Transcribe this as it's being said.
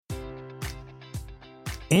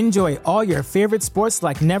Enjoy all your favorite sports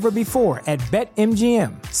like never before at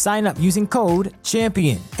BetMGM. Sign up using code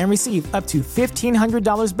CHAMPION and receive up to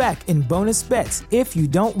 $1,500 back in bonus bets if you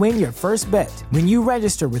don't win your first bet. When you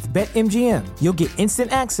register with BetMGM, you'll get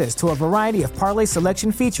instant access to a variety of parlay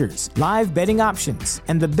selection features, live betting options,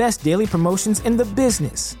 and the best daily promotions in the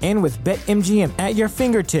business. And with BetMGM at your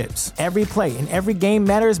fingertips, every play and every game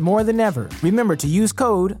matters more than ever. Remember to use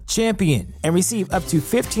code CHAMPION and receive up to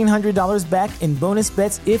 $1,500 back in bonus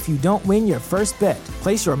bets if you don't win your first bet.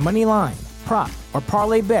 Place your money line, prop, or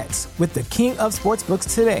parlay bets with the king of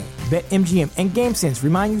sportsbooks today. BetMGM and GameSense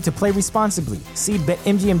remind you to play responsibly. See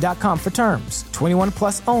BetMGM.com for terms. 21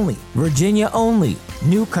 plus only. Virginia only.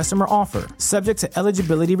 New customer offer. Subject to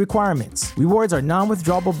eligibility requirements. Rewards are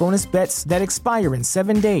non-withdrawable bonus bets that expire in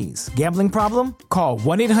 7 days. Gambling problem? Call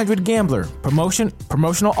 1-800-GAMBLER.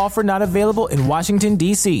 Promotional offer not available in Washington,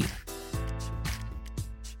 D.C.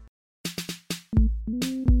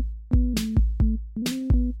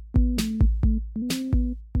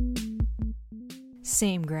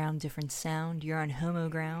 Same ground, different sound. You're on Homo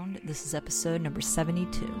Ground. This is episode number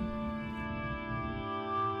 72.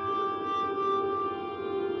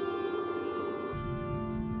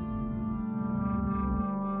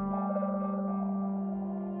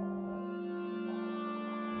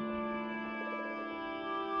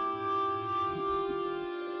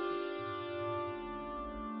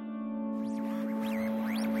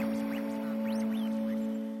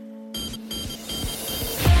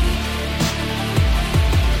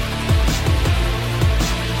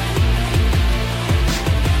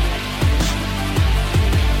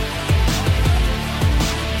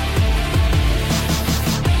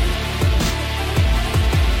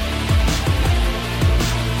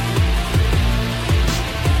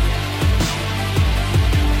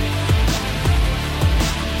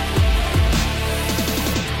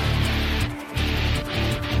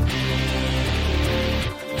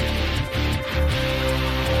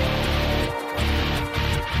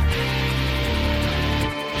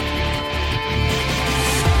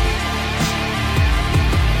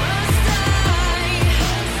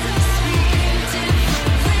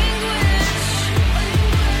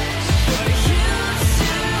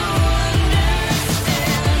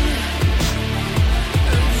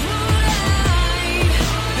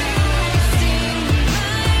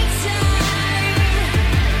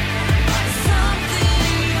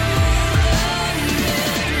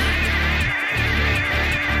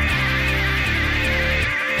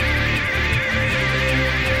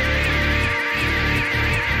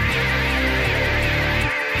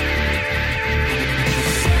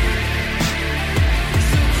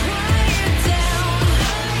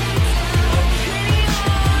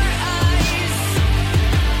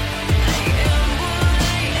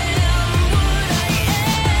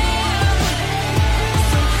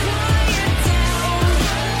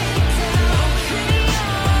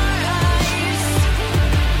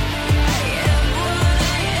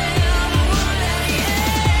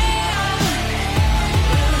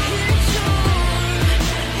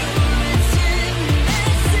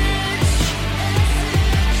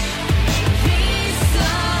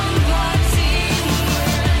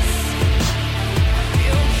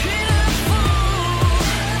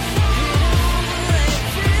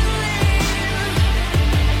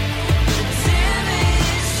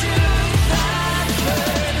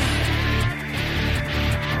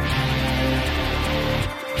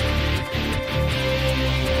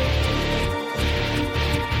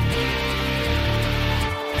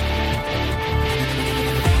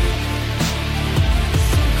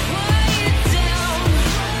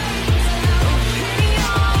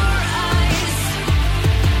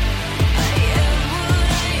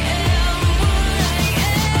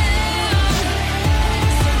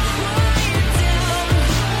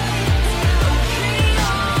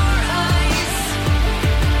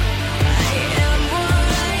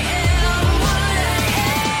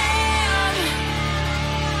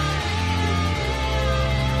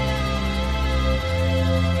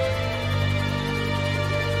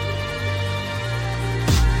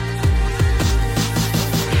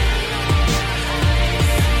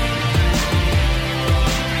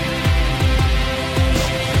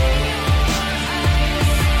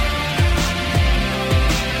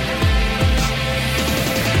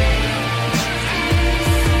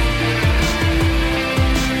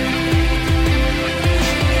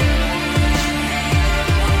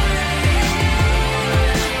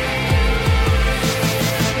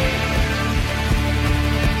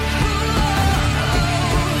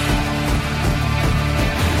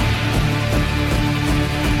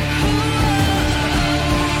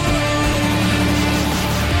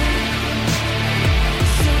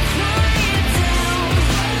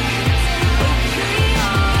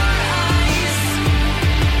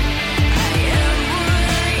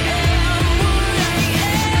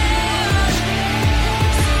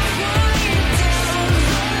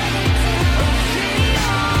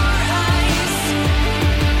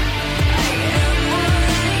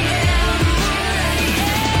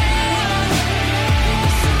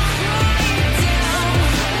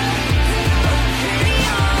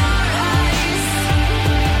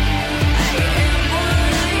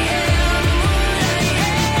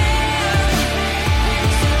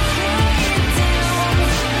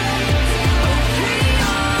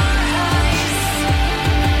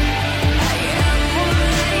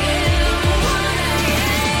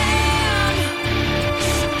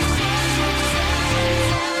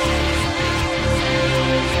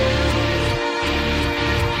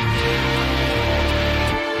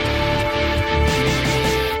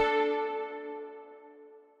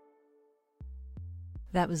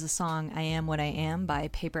 That was the song I Am What I Am by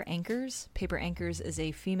Paper Anchors. Paper Anchors is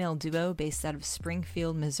a female duo based out of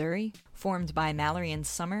Springfield, Missouri. Formed by Mallory and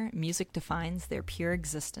Summer, music defines their pure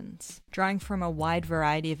existence. Drawing from a wide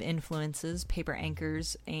variety of influences, Paper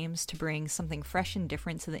Anchors aims to bring something fresh and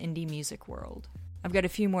different to the indie music world. I've got a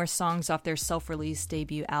few more songs off their self-released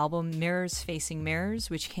debut album, Mirrors Facing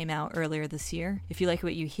Mirrors, which came out earlier this year. If you like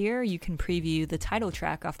what you hear, you can preview the title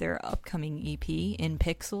track off their upcoming EP, In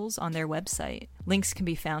Pixels, on their website. Links can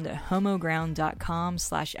be found at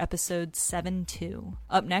homoground.com/episode 72.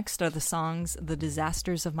 Up next are the songs The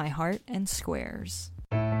Disasters of My Heart and Squares.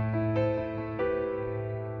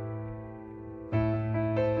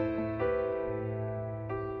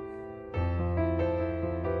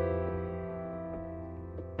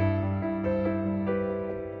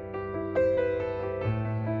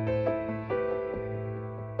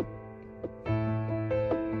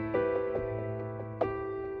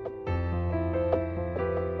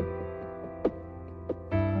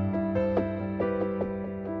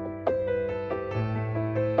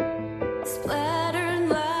 Splattering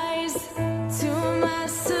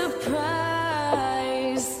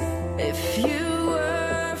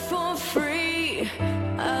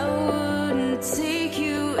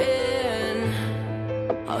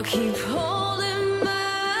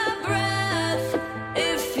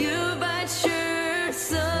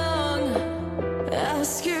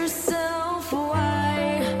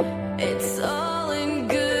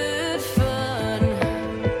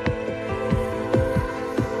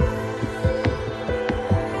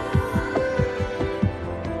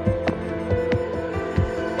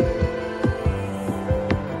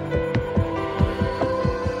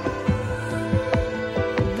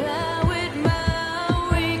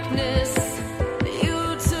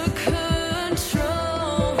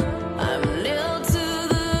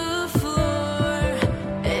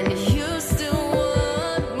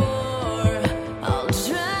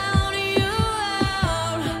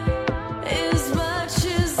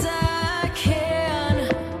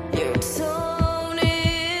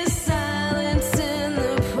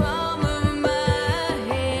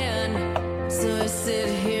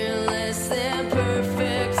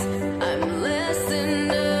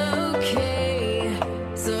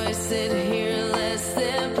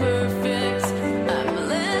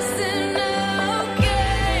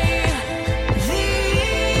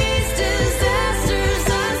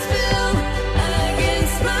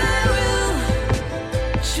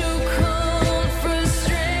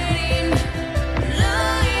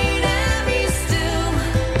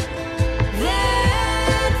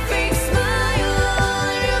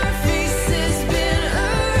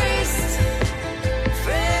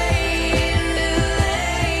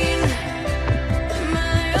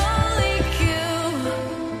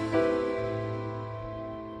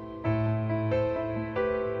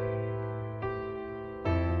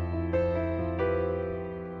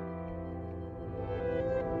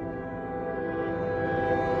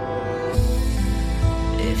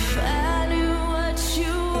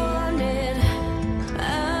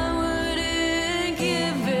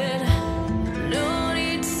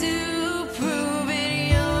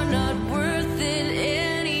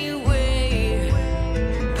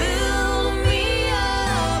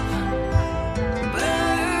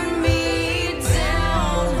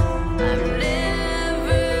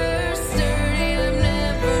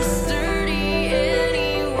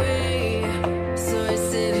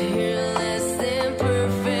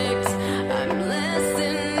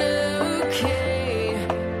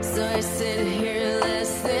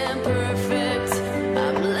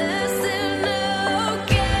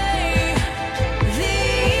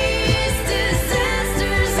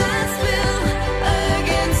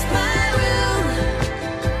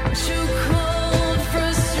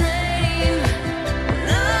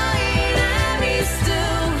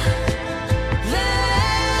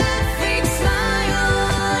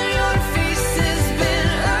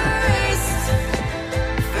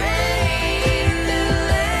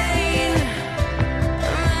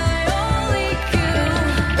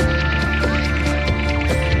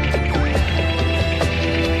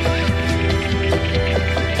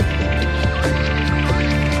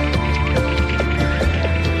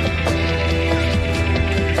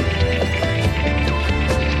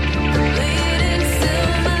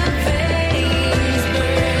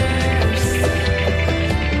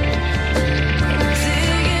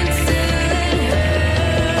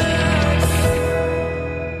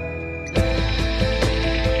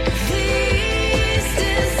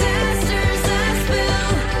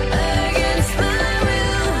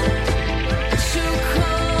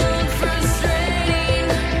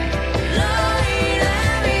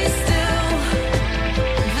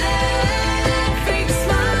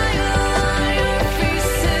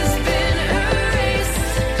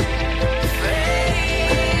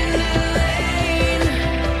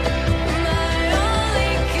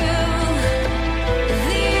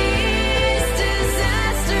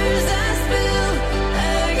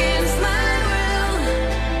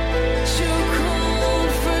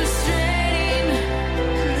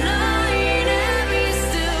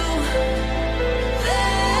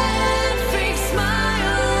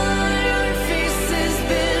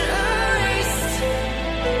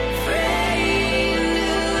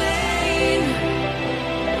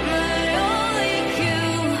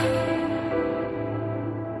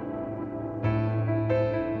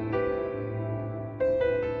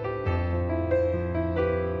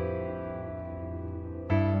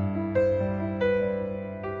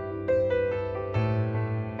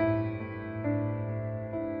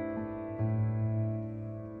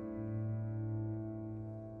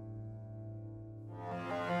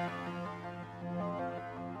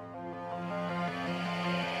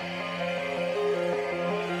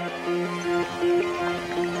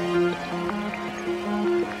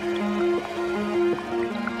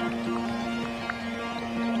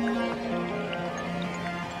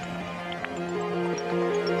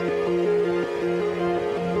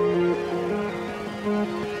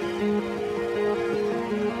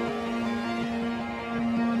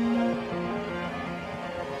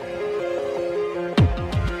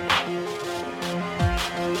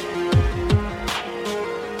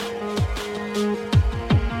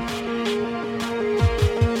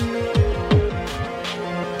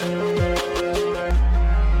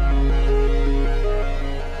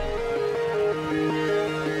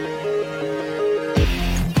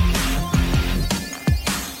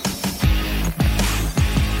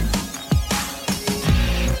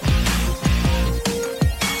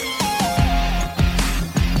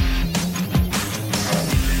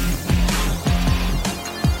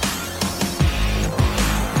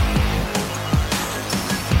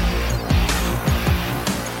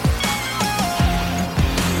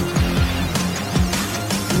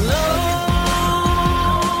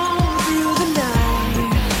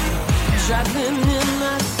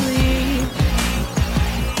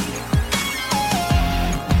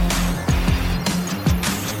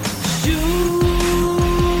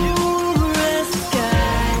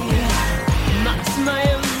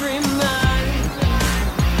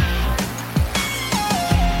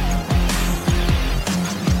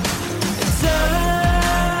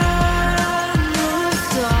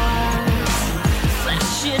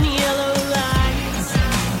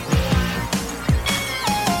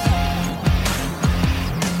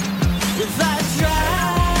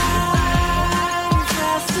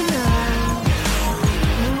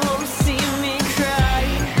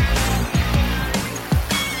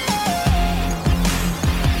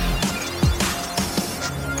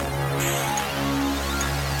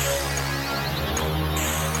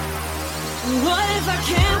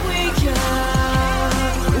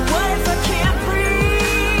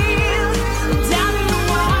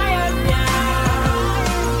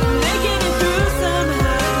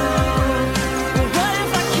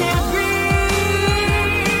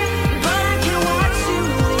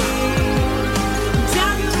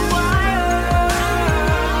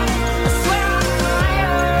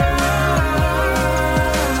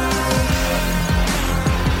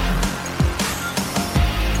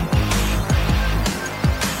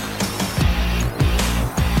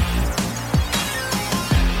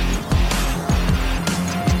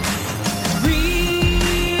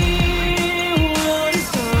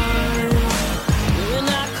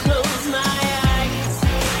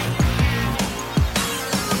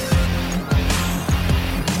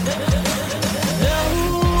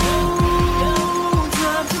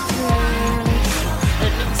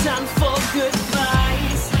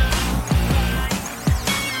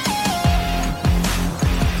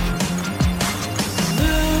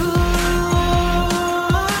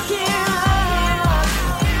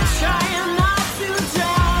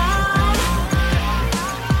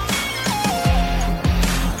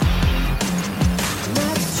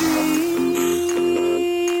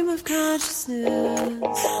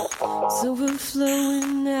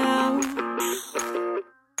overflowing now.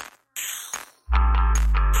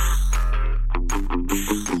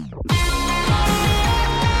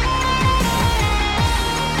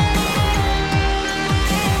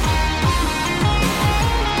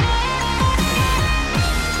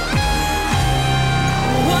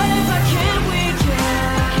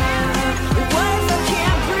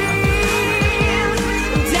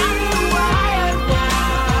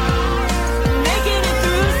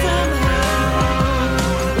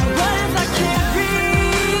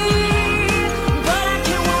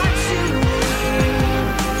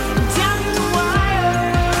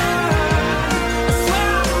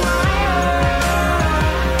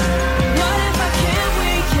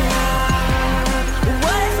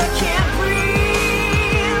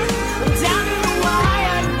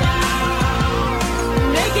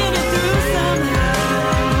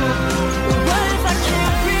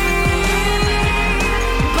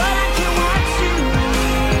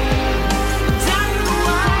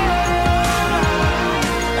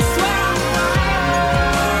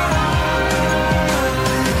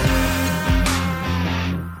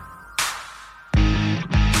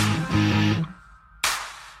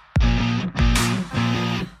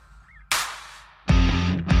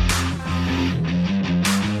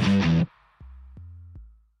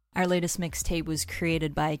 Our latest mixtape was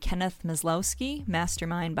created by Kenneth Maslowski,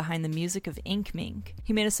 mastermind behind the music of Ink Mink.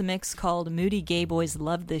 He made us a mix called Moody Gay Boys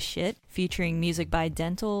Love This Shit, featuring music by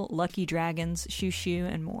Dental, Lucky Dragons, Shoo Shoo,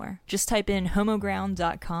 and more. Just type in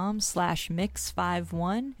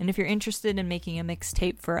homoground.com/mix51, and if you're interested in making a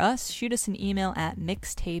mixtape for us, shoot us an email at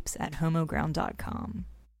mixtapes@homoground.com.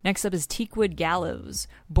 Next up is Teakwood Gallows.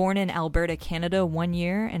 Born in Alberta, Canada, 1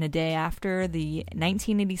 year and a day after the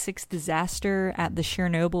 1986 disaster at the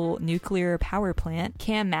Chernobyl nuclear power plant,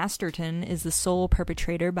 Cam Masterton is the sole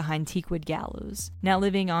perpetrator behind Teakwood Gallows. Now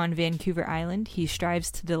living on Vancouver Island, he strives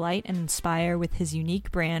to delight and inspire with his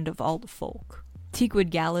unique brand of alt-folk. Teakwood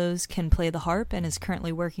Gallows can play the harp and is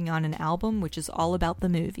currently working on an album which is all about the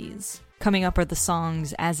movies. Coming up are the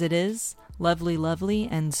songs As It Is, Lovely Lovely,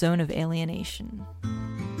 and Zone of Alienation.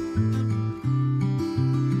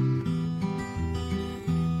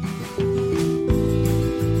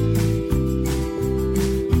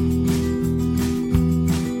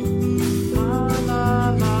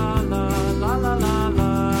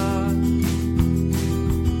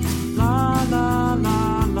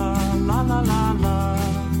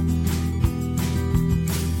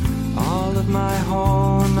 All of my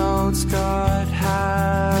whole notes got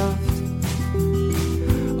halved.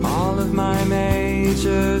 All of my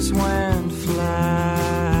majors went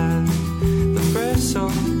flat. The bristle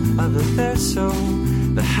of the thistle,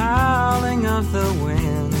 the howling of the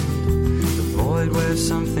wind, the void where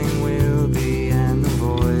something will be, and the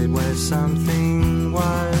void where something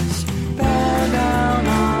was. Bear down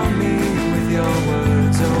on me with your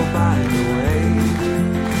words, oh by the way.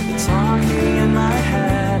 The talking in my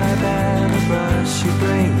head, I better brush, you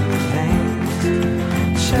bring the pain.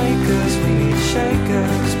 Shakers, we need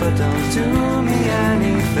shakers, but don't do me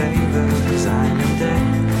any favors. I'm in debt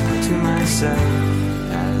to myself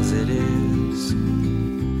as it is.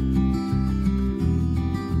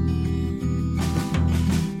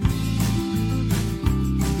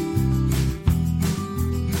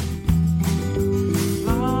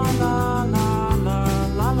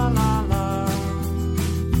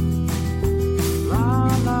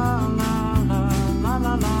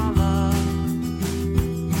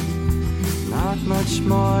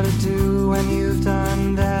 More to do when you've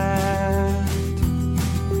done that.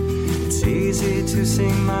 It's easy to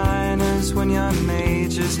sing minors when your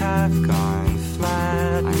majors have gone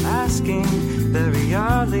flat. I'm asking very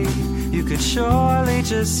early, you could surely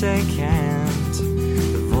just say can't.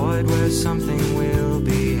 The void where something will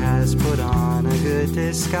be has put on a good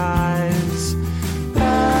disguise.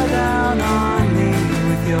 Bear down on me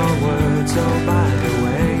with your words, oh by the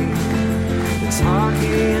way. It's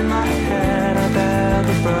hockey in my head, I bear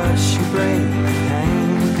the brush, you bring the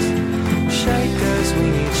paint. Shakers, we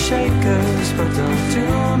need shakers, but don't do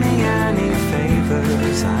me any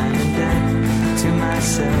favors. I'm in debt to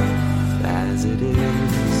myself as it is.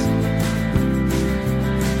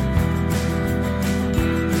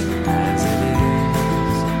 As it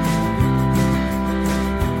is.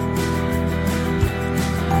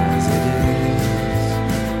 As it is. As it is.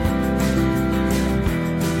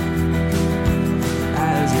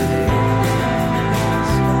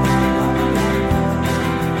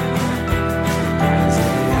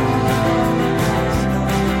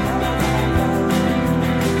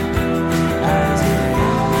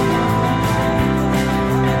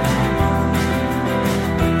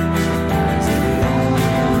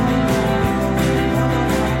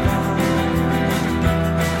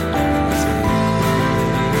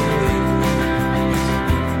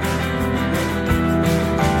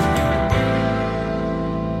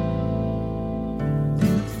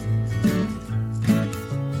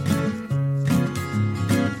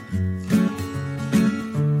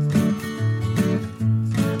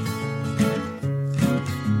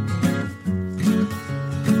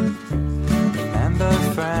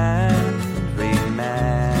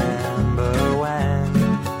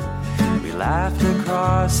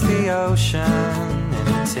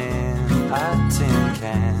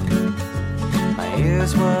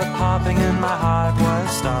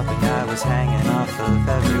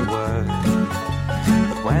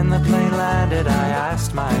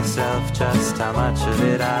 Just how much of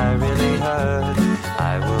it I really heard.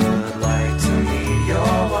 I would like to meet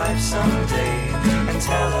your wife someday and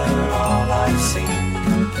tell her all I've seen.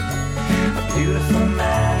 A beautiful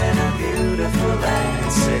man in a beautiful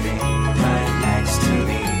land sitting right next to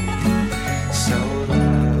me. So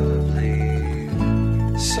lovely,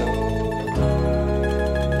 so lovely,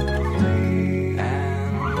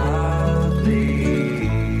 and lovely,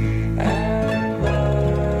 and lovely.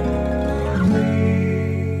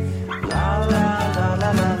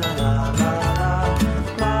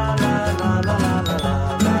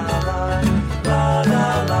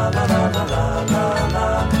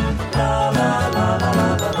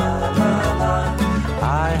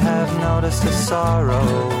 A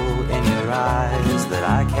sorrow in your eyes that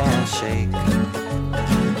I can't shake.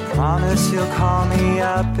 Promise you'll call me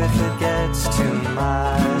up if it gets too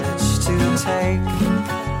much to take.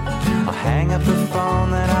 I'll hang up the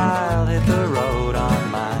phone, then I'll hit the road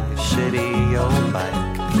on my shitty old bike.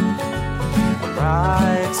 I'll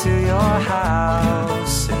ride to your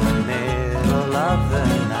house in the middle of the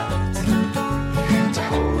night to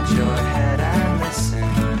hold your head and listen,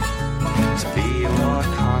 to be your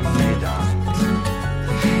confidant.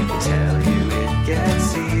 Tell you it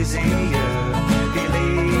gets easier,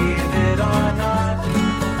 believe it or not.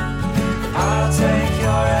 I'll take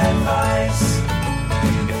your advice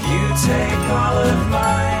if you take all of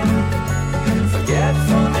mine.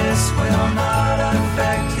 Forgetfulness will not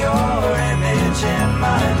affect your image in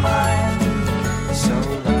my mind. So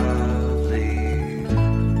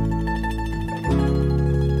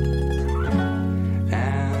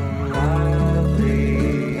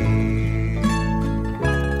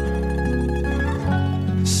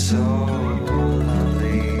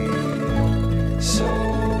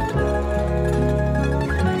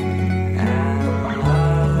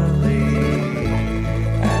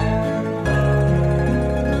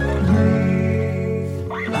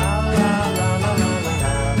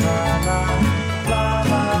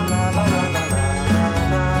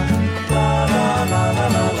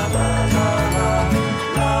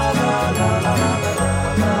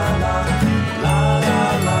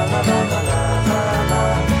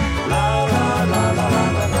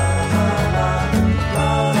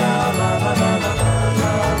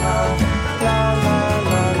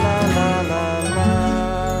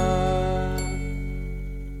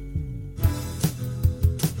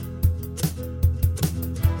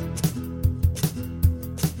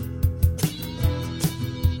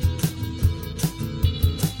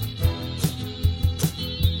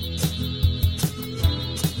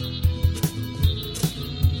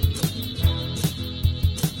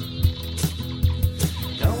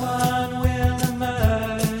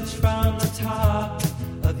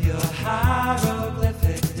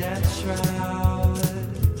hieroglyphic death shroud.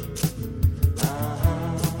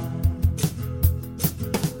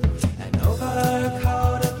 An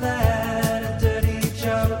overcoated lead, a dirty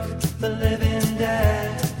joke, the living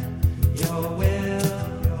dead. Your will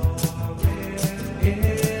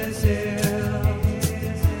is ill.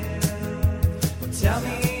 Well, tell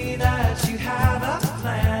me that you have a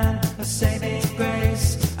plan, a saving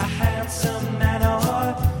grace, a handsome man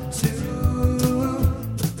or two.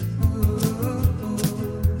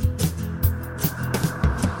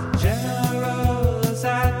 Generals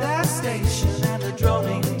at their station and the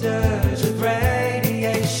droning dirge of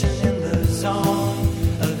radiation in the zone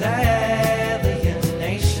of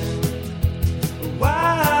alienation.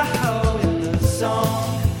 Wow, in the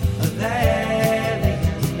zone of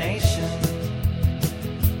alienation.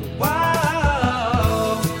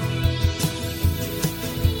 Wow.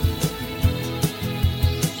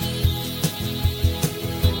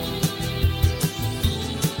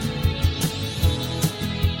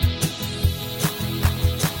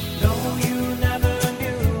 No, you never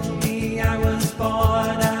knew me. I was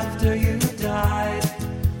born after you died.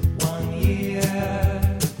 1 year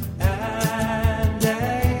and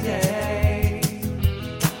a day.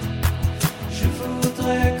 Je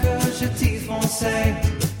voudrais que je t'y fonçais,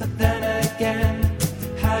 but then again,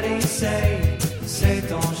 how do you say? C'est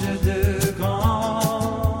ton jeu de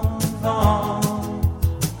grand vent.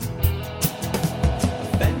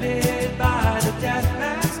 Offended by the death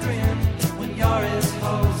man's grin, when you're his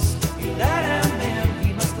host, you let him in.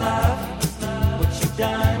 He must love what you've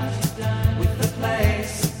done with the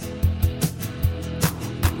place.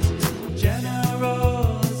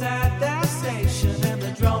 Generals at their station and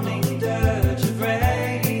the droning dirge of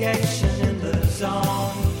radiation in the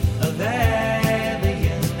zone of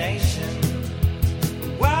alienation.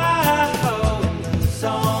 Wow, in the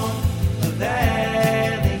zone of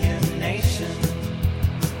alienation.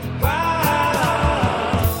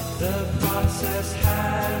 Wow, the process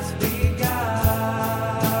has begun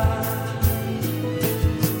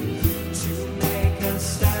to make us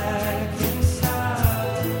stack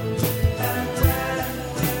inside and then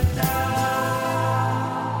we're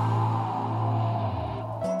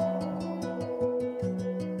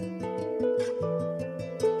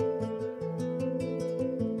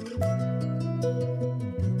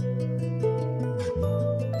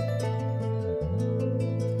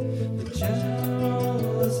The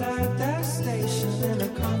generals at their station in a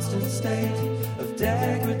constant state of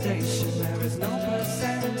degradation. There is no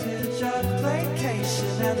percentage of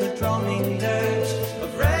placation and the droning dirge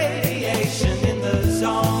of radiation in the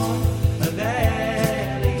zone of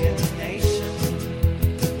alienation.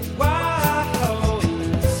 Wow,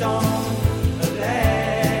 in the zone of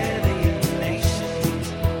alienation.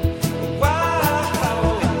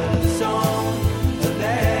 Wow, in the zone of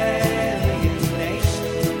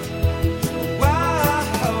alienation.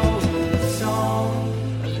 Wow, in the zone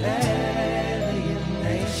of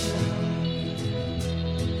alienation.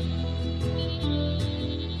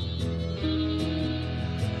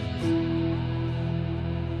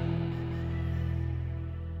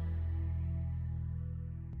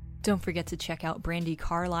 Don't forget to check out Brandi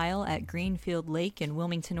Carlile at Greenfield Lake in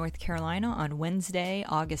Wilmington, North Carolina on Wednesday,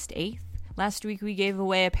 August 8th. Last week we gave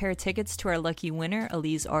away a pair of tickets to our lucky winner,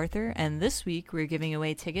 Elise Arthur, and this week we're giving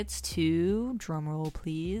away tickets to, drumroll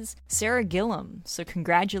please, Sarah Gillam, so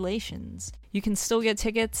congratulations. You can still get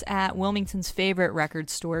tickets at Wilmington's favorite record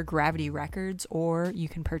store, Gravity Records, or you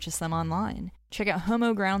can purchase them online. Check out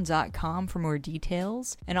homoground.com for more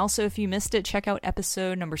details. And also, if you missed it, check out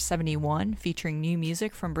episode number 71, featuring new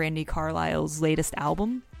music from Brandi Carlile's latest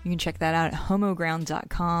album. You can check that out at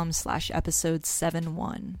homoground.com/episode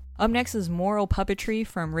 71. Up next is Moral Puppetry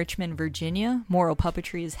from Richmond, Virginia. Moral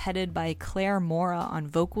Puppetry is headed by Claire Mora on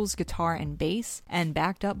vocals, guitar, and bass, and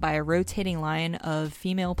backed up by a rotating line of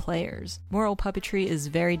female players. Moral Puppetry is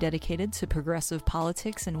very dedicated to progressive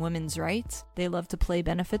politics and women's rights. They love to play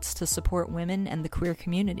benefits to support women and the queer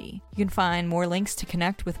community. You can find more links to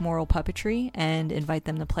connect with Moral Puppetry and invite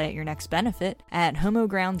them to play at your next benefit at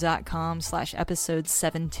homoground.com/episode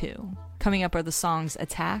 72. Coming up are the songs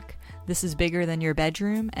Attack, This Is Bigger Than Your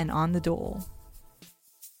Bedroom, and On the Dole.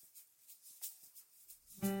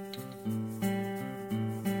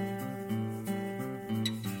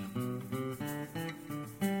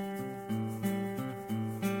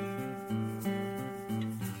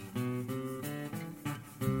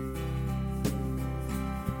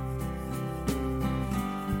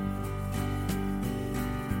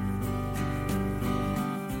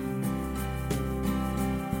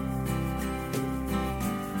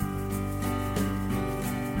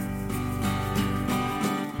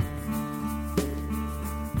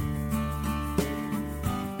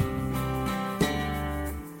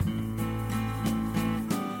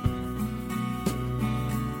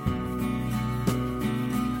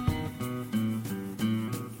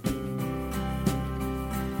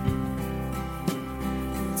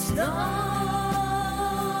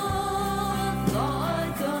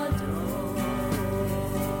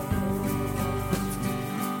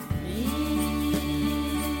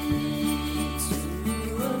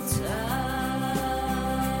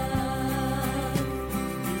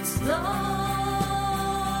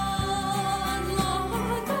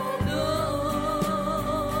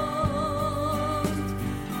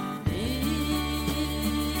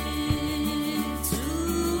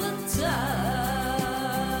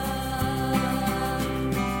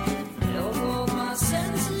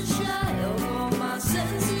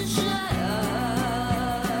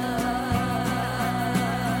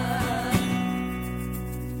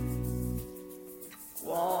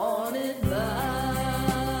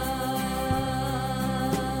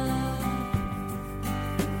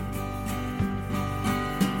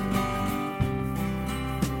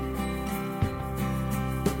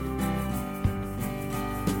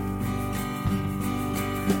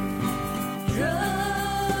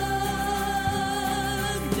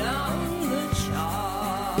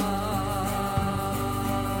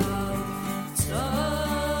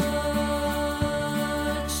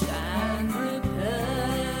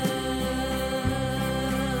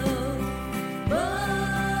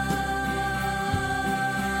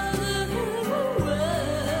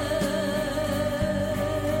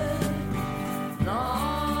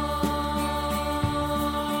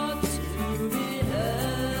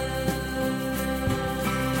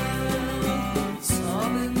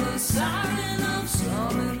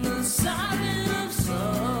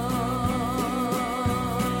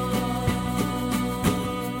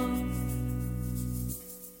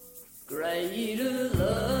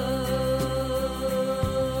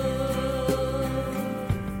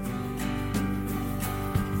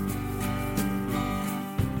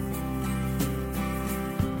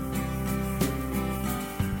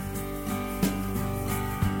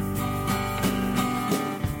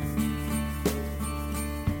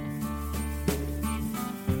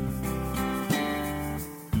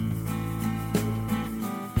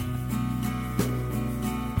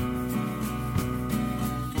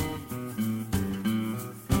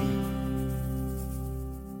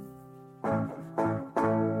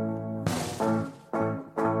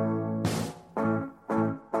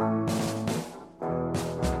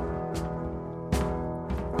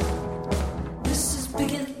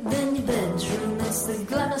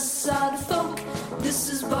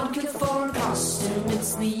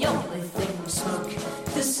 The only thing we smoke.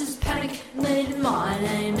 This is Panic, made my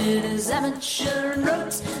name. It is amateur and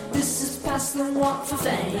rote. This is past the walk for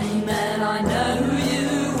fame, and I know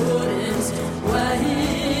you wouldn't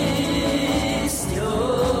waste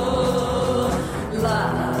your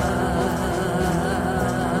life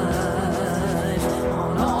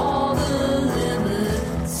on all the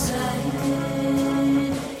limitations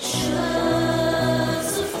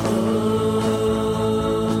of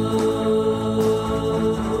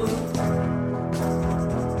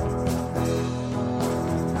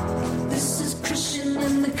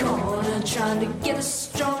trying to get a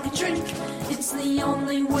stronger drink. It's the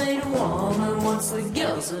only way to warm her once the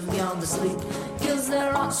girls have gone to sleep. Cause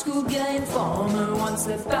they're art school gay informer once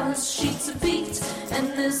their balance sheets are peaked,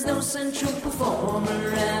 and there's no central performer,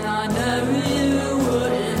 and I know you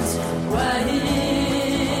wouldn't waste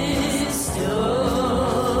your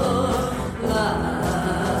life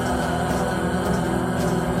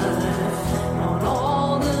on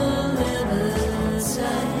all the limitations.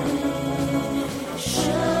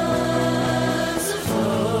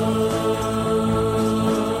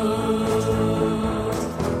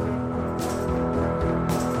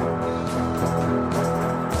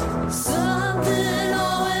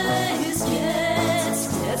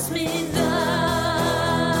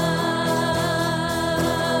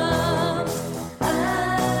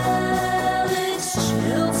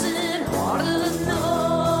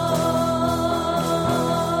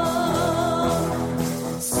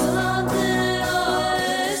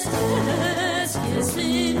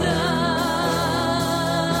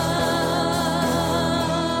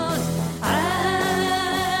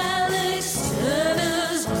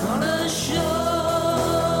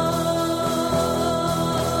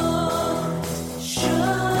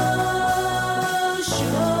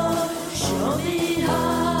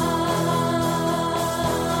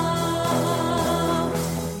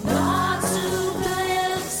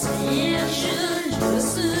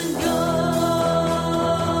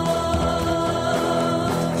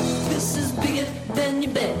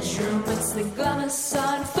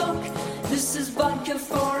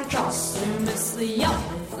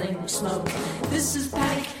 Smoke. This is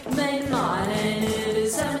Panic, made mine, and it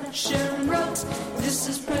is amateur and rote. This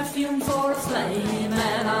is perfume for a flame,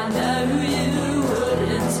 and I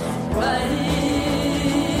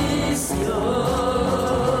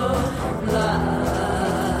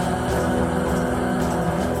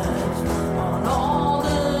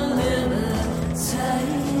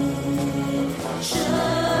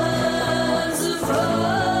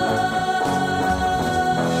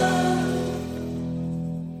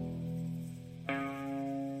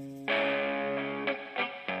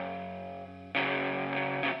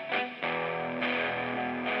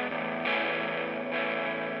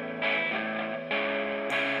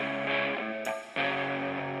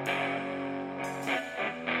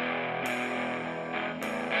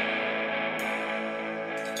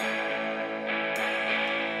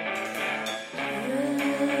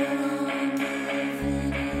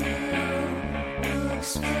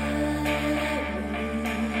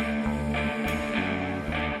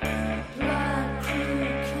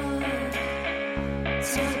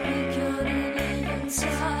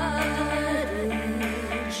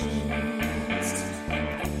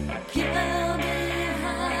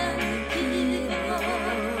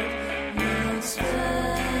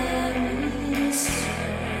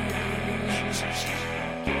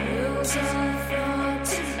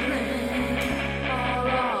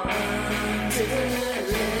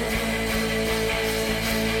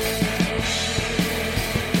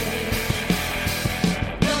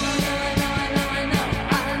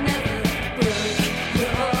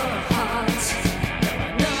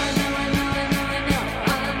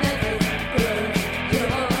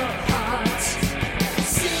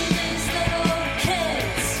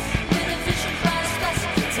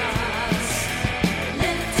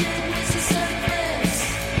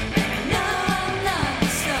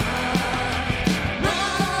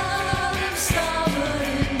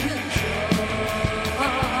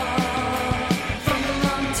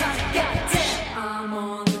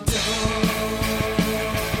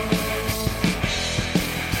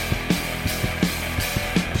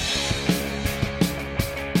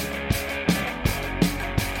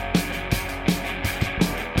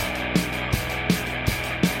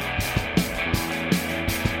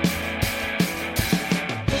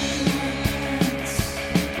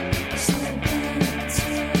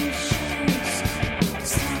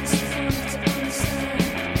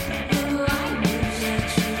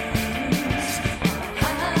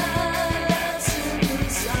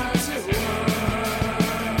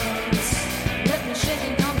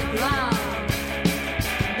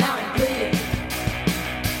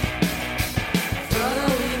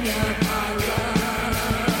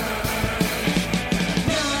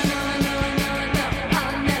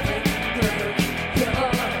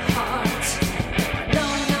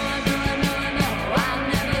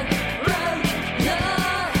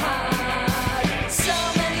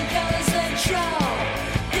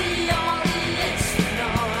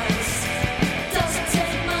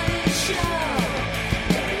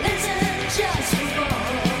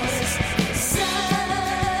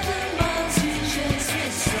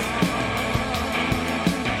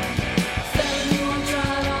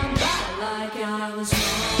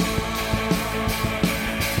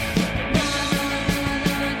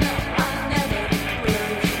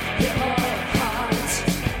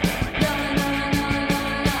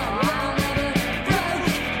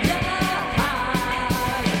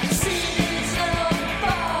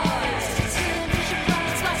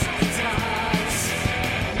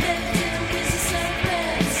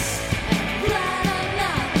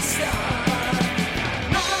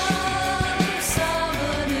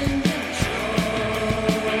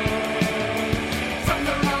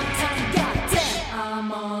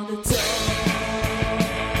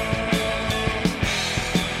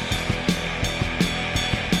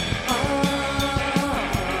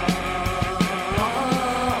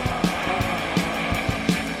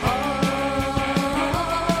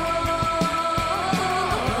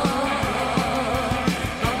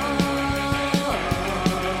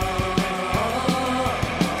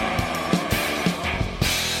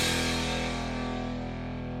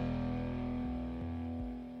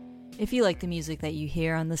If you like the music that you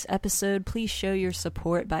hear on this episode, please show your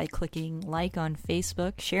support by clicking like on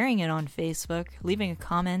Facebook, sharing it on Facebook, leaving a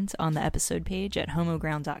comment on the episode page at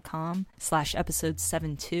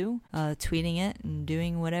homoground.com/episode72, tweeting it, and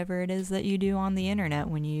doing whatever it is that you do on the internet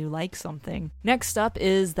when you like something. Next up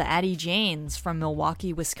is the Addie Janes from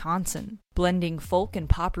Milwaukee, Wisconsin. Blending folk and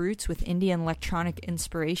pop roots with indie and electronic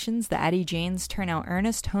inspirations, the Addie Janes turn out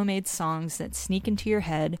earnest homemade songs that sneak into your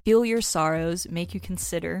head, heal your sorrows, make you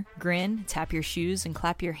consider, grin, tap your shoes, and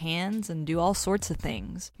clap your hands, and do all sorts of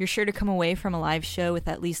things. You're sure to come away from a live show with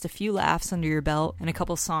at least a few laughs under your belt and a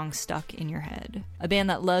couple songs stuck in your head. A band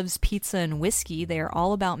that loves pizza and whiskey, they are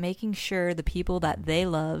all about making sure the people that they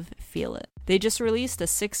love feel it. They just released a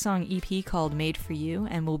 6-song EP called Made For You,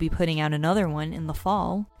 and will be putting out another one in the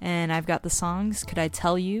fall. And I've got the songs Could I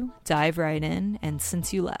Tell You, Dive Right In, and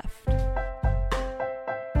Since You Left.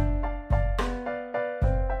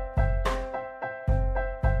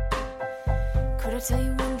 Could I tell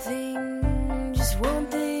you one thing, just one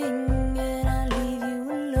thing, and I leave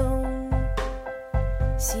you alone?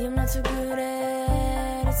 See, I'm not so good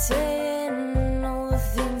at it, saying all the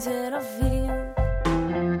things that I feel.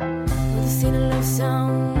 With a scene of love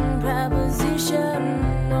song,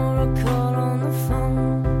 proposition, or a call on the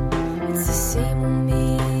phone, it's the same with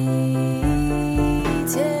me,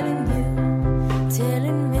 telling you,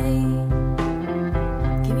 telling me.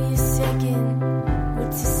 Give me a second,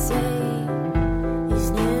 what to say. It's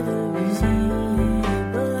never easy,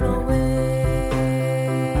 but I'll wait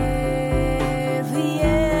for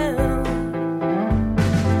you.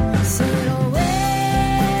 Said I'll wait.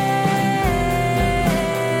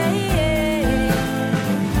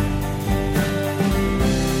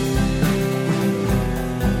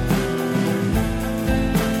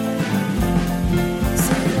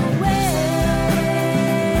 Said I'll wait.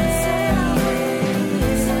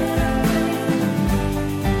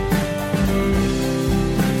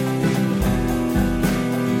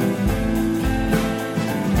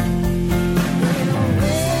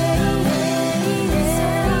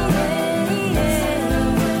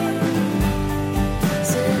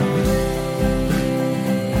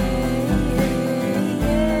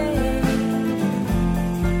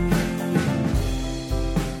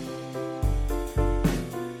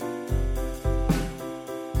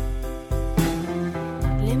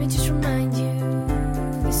 me just remind you,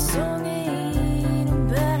 this song ain't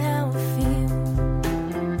about how I feel.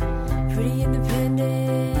 Pretty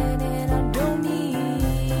independent, and I don't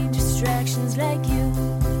need distractions like you.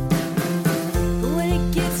 But when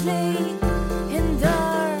it gets late and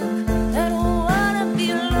dark, I don't wanna be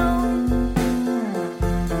alone.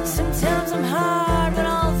 Sometimes I'm hard, but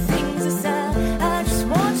all things aside, I just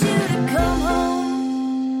want you to come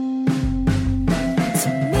home to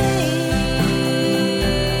me.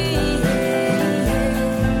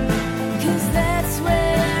 'Cause that's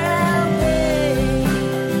where I'll be.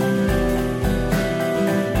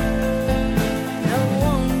 I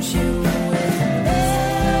want you with me.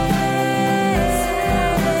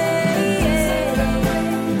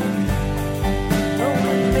 Oh,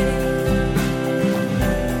 baby.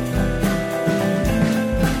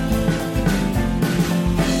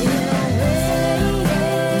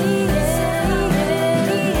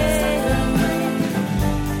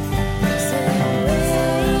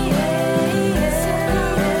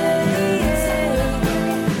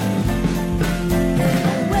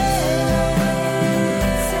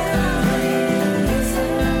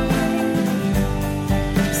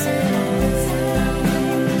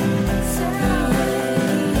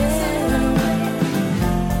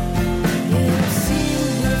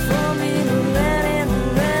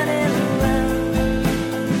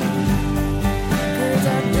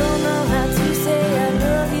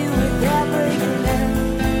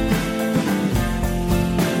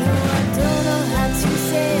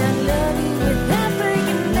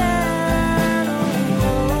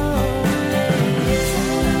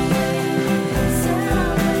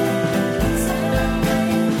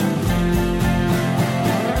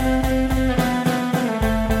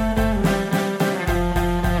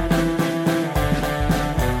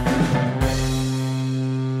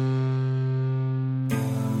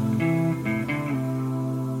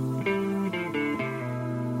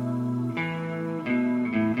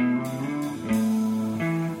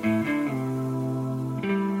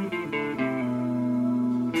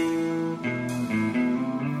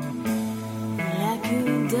 I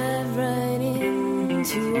could dive right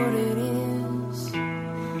into what it is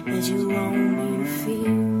that you want me to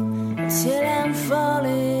feel until I'm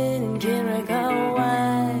falling and can't recall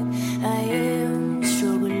why I am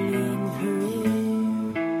struggling for air.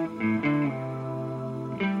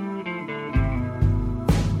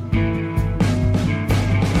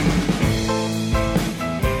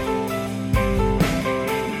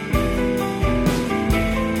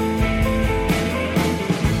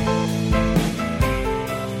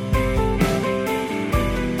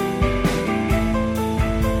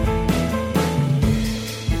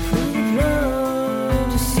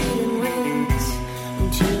 Just sit and wait.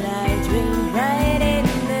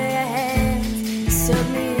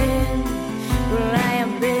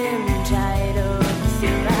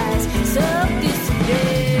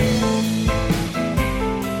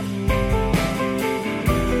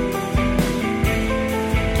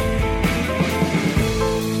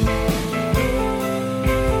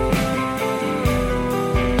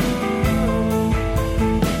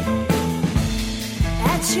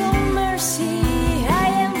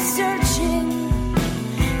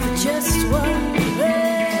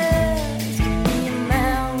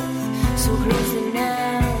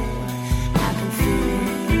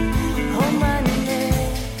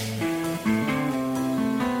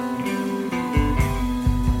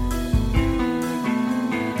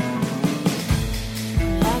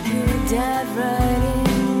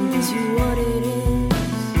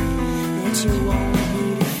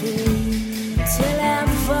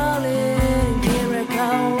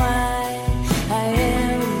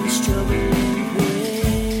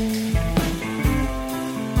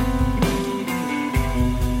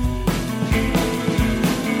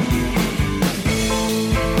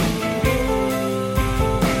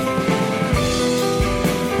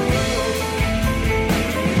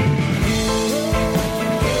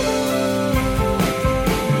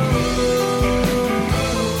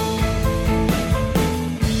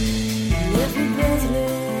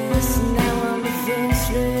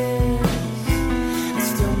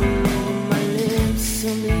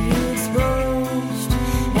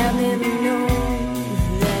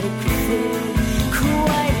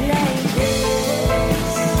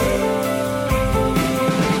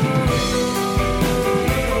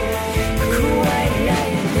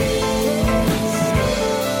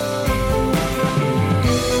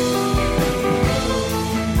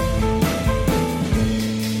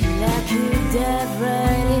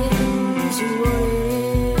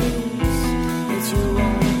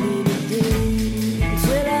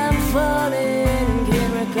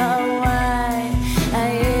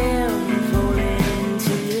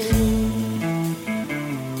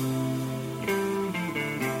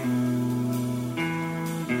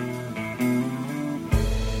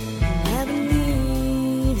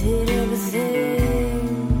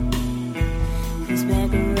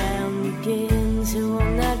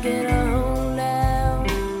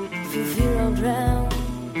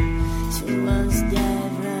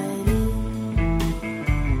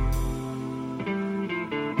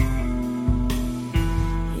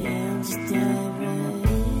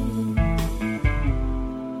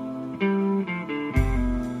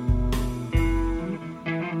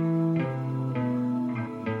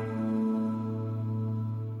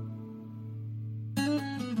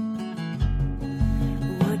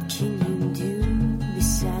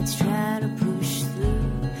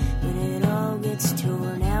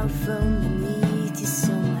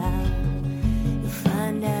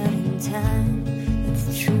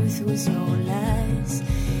 was all lies.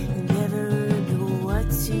 You never know what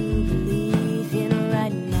to believe in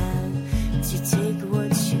right now. But you take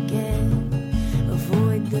what you get,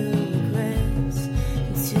 avoid the regrets,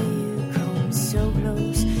 until you come so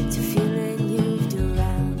close to feeling you've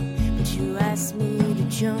around. But you asked me to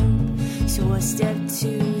jump, so I stepped to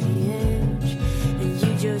the edge, and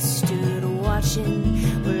you just stood watching.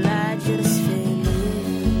 Well, I just fell in.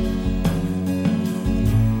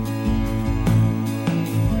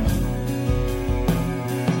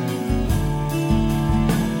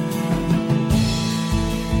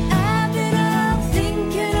 I've been up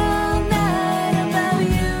thinking all night about you.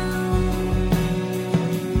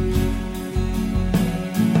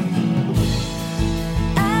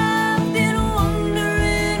 I've been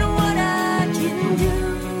wondering what I can do.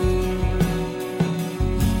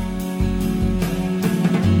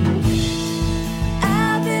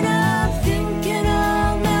 I've been up thinking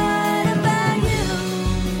all night about you.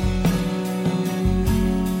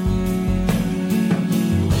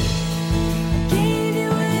 Gave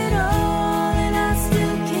you it all and I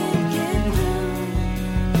still can't get through.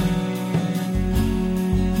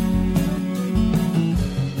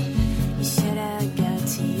 You said I got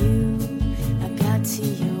to you, I got to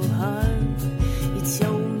your heart. You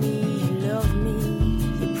told me you loved me,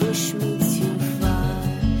 you pushed me too far.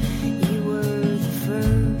 You were the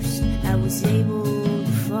first I was able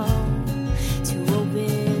to fall, to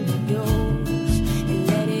open the doors and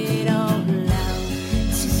let it all out.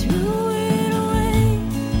 To threw it away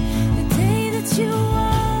the day that you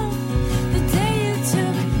walked, the day you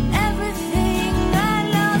took everything. I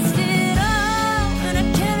lost it all, and I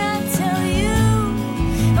cannot tell you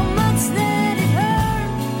how much that it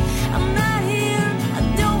hurt. I'm not here, I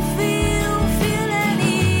don't feel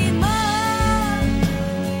anymore.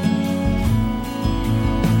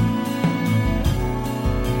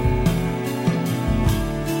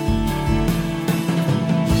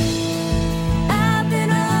 I've been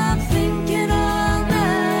up thinking all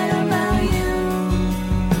night about you.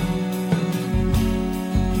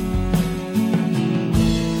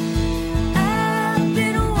 I've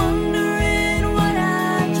been wondering what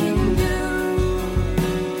I can do.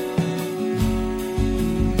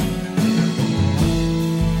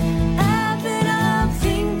 I've been up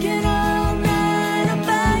thinking all night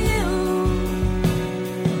about you.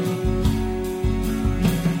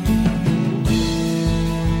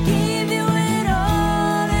 Gave you it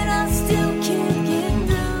all and I still can't get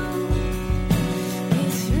through.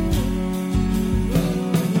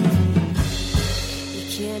 You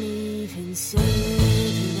can't even say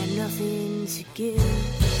you got nothing to give,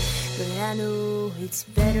 but I know it's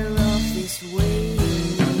better off this way.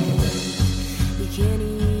 You can't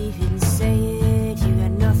even say it, you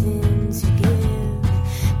got nothing to give,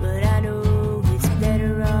 but I know it's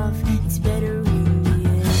better off, it's better in the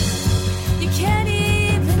end. You can't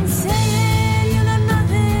even say it, you got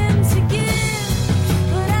nothing to give,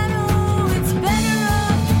 but I know it's better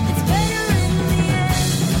off, it's better in the end.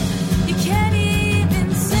 You can't even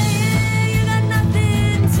say it, you got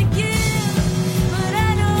nothing to give, but I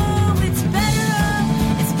know it's better off,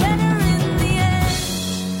 it's better in the end.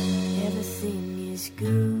 Everything is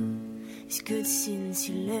good, it's good since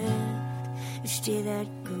you left. Each day that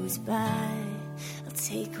goes by, I'll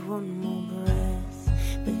take one more breath.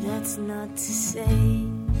 But that's not to say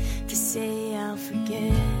I'll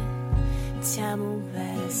forget. Time will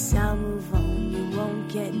pass, I'll move on, you won't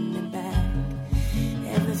get me back.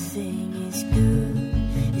 Everything is good,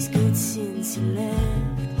 it's good since you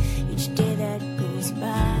left. Each day that goes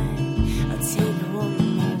by, I'll take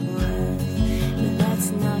one more breath. But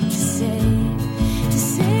that's not to say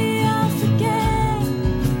I'll forget.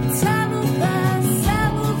 Time will pass,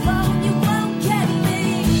 I'll move on, you won't get me.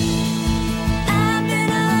 I've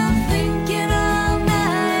been up thinking all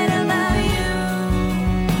night about you.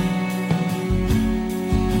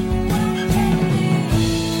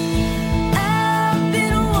 I've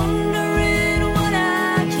been wondering what I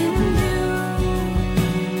can do.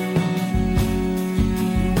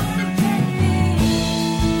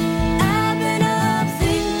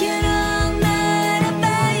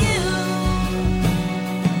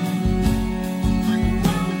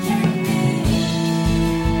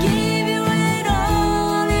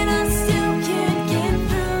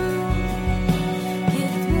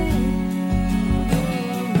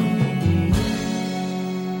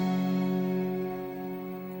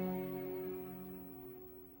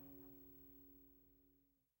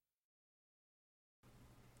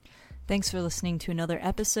 Thanks for listening to another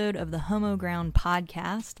episode of the Homo Ground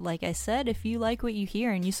podcast. Like I said, if you like what you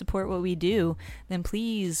hear and you support what we do, then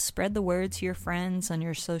please spread the word to your friends on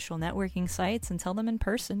your social networking sites and tell them in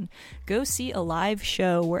person. Go see a live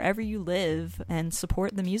show wherever you live and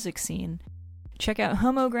support the music scene. Check out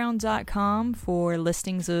homoground.com for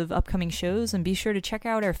listings of upcoming shows, and be sure to check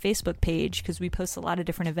out our Facebook page because we post a lot of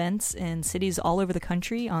different events in cities all over the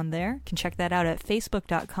country on there. You can check that out at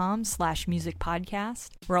facebook.com/musicpodcast.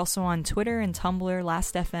 We're also on Twitter and Tumblr,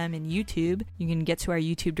 Last.fm, and YouTube. You can get to our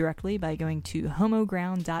YouTube directly by going to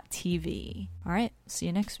homoground.tv. All right, see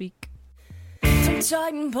you next week.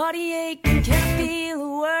 Tongue-tied and body aching, can't feel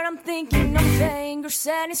a word I'm thinking. I'm anger,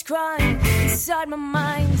 sadness, crying inside my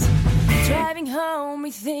mind. Driving home,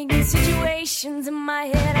 rethinking situations in my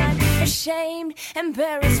head. I'm ashamed,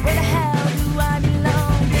 embarrassed. Where the hell do I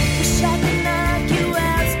belong? Wish I could knock you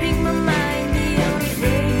out, speak my mind, be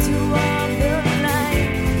unafraid to walk the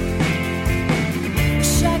line.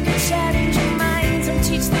 Wish I could challenge your minds and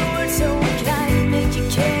teach the words so kind, make you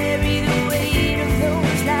carry the weight of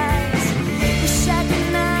those lies. Wish I could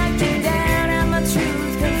knock you down, have my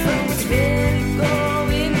truth, confront what's really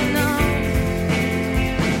going on.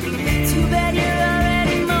 Too bad you're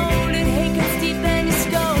already molded, hate cuts deep and you're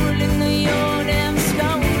scolding, though you're never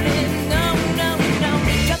scolding. No, no, no.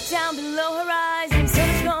 Drop down below horizon,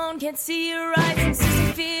 sun's gone, can't see your rising.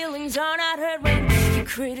 Sister feelings are not heard when you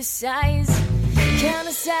criticize.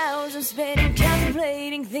 Countless hours I'm spending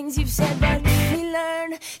contemplating things you've said, but we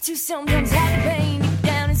learn to sometimes have the pain deep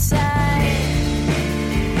down inside.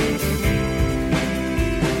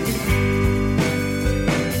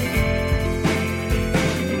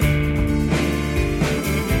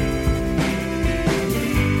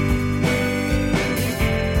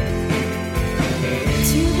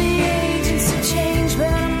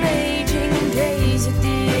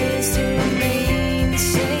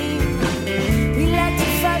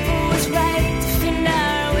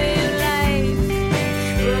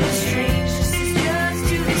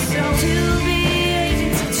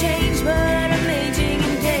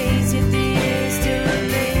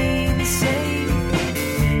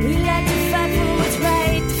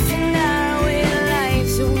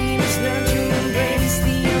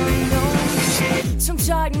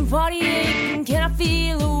 Body aching, can I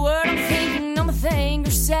feel a word I'm thinking? I'm a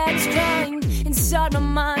anger, sadness crying inside my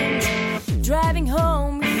mind. Driving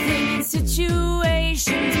home, rethinking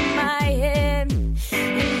situations in my head.